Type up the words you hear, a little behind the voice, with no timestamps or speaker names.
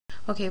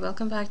Okay,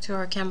 welcome back to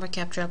our camera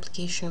capture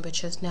application,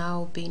 which has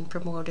now been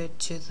promoted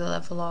to the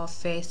level of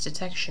face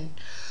detection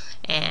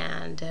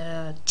and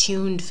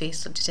tuned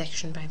face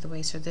detection, by the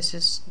way. So this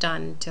is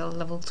done till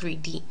level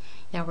 3D.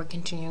 Now we're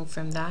continuing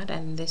from that,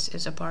 and this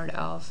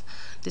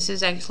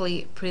is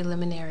actually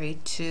preliminary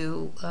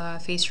to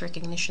face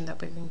recognition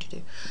that we're going to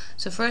do.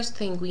 So first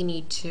thing we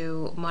need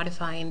to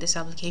modify in this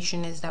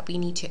application is that we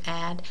need to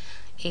add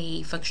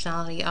a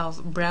functionality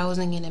of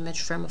browsing an image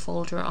from a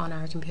folder on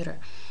our computer,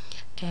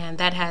 and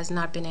that has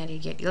not been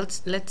added yet.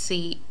 Let's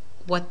see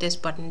what this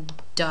button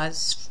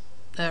does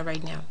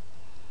right now.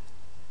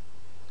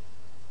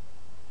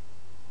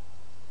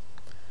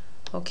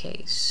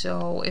 Okay,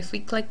 so if we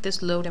click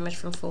this load image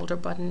from folder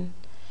button,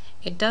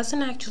 it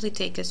doesn't actually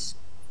take us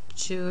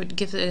to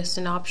give us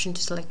an option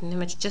to select an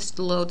image, just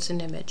loads an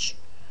image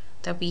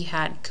that we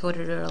had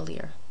coded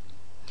earlier.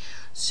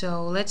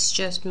 So let's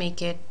just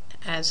make it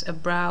as a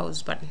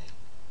browse button.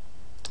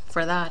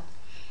 For that,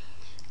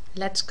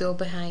 let's go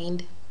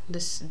behind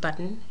this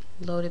button,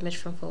 load image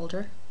from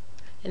folder,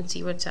 and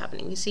see what's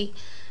happening. You see,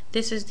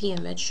 this is the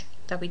image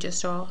that we just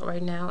saw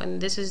right now, and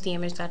this is the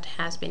image that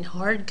has been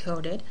hard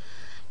coded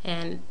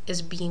and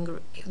this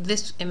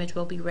image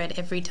will be read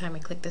every time I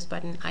click this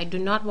button. I do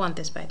not want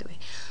this, by the way.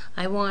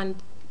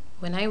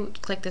 When I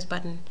click this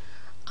button,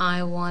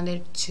 I want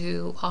it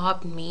to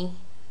opt me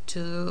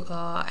to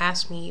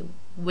ask me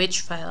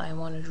which file I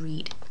want to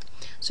read.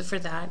 So for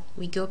that,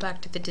 we go back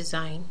to the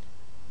design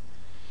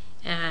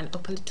and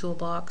open the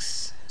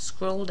toolbox,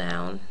 scroll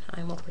down,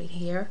 I'm already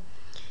here,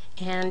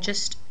 and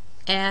just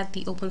add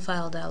the open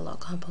file dialog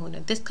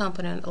component. This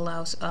component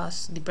allows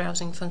us the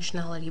browsing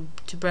functionality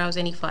to browse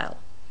any file.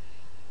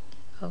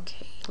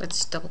 Okay,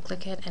 let's double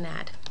click it and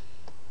add.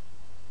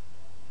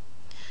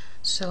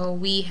 So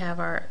we have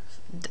our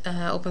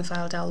open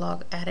file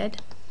dialog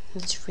added.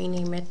 Let's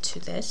rename it to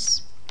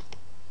this.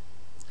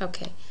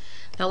 Okay,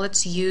 now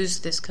let's use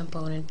this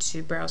component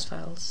to browse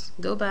files.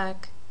 Go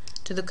back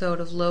to the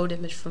code of load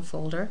image from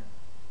folder.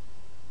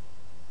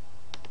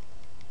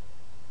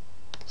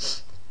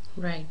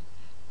 Right,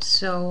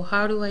 so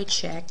how do I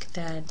check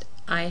that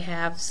I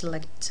have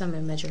selected some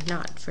image or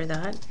not? For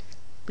that,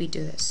 we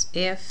do this: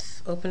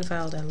 if open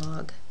file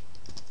dialog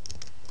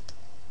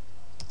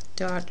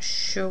dot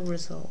show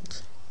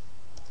result,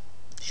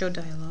 show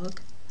dialog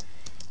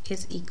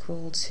is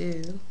equal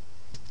to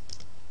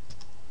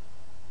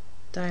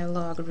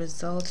dialog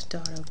result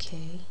dot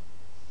OK,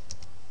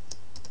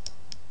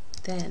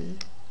 then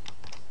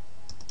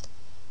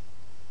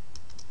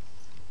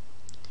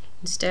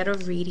instead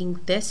of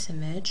reading this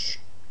image,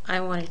 I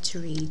want it to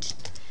read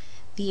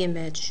the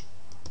image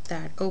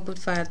that open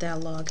file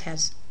dialog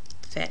has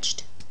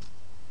fetched.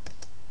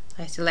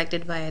 I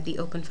selected via the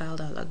open file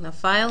dialog. Now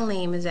file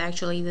name is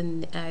actually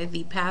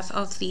the path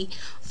of the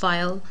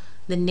file,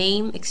 the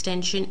name,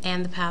 extension,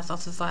 and the path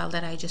of the file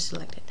that I just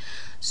selected.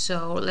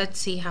 So let's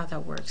see how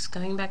that works.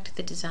 Going back to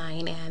the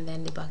design and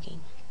then debugging.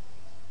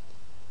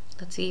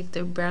 Let's see if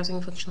the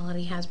browsing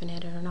functionality has been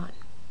added or not.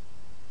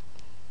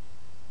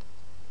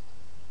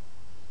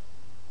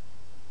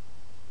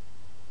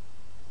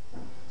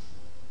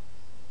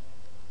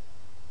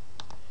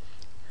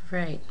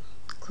 Right,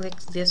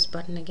 click this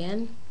button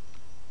again,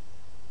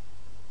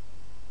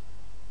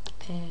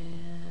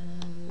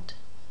 and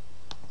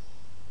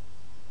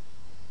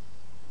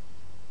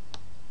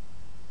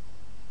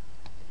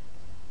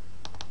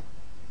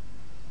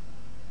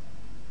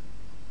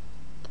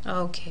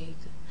okay,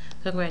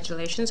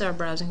 congratulations, our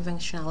browsing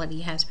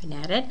functionality has been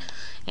added.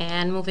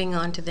 And moving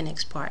on to the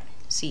next part.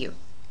 See you.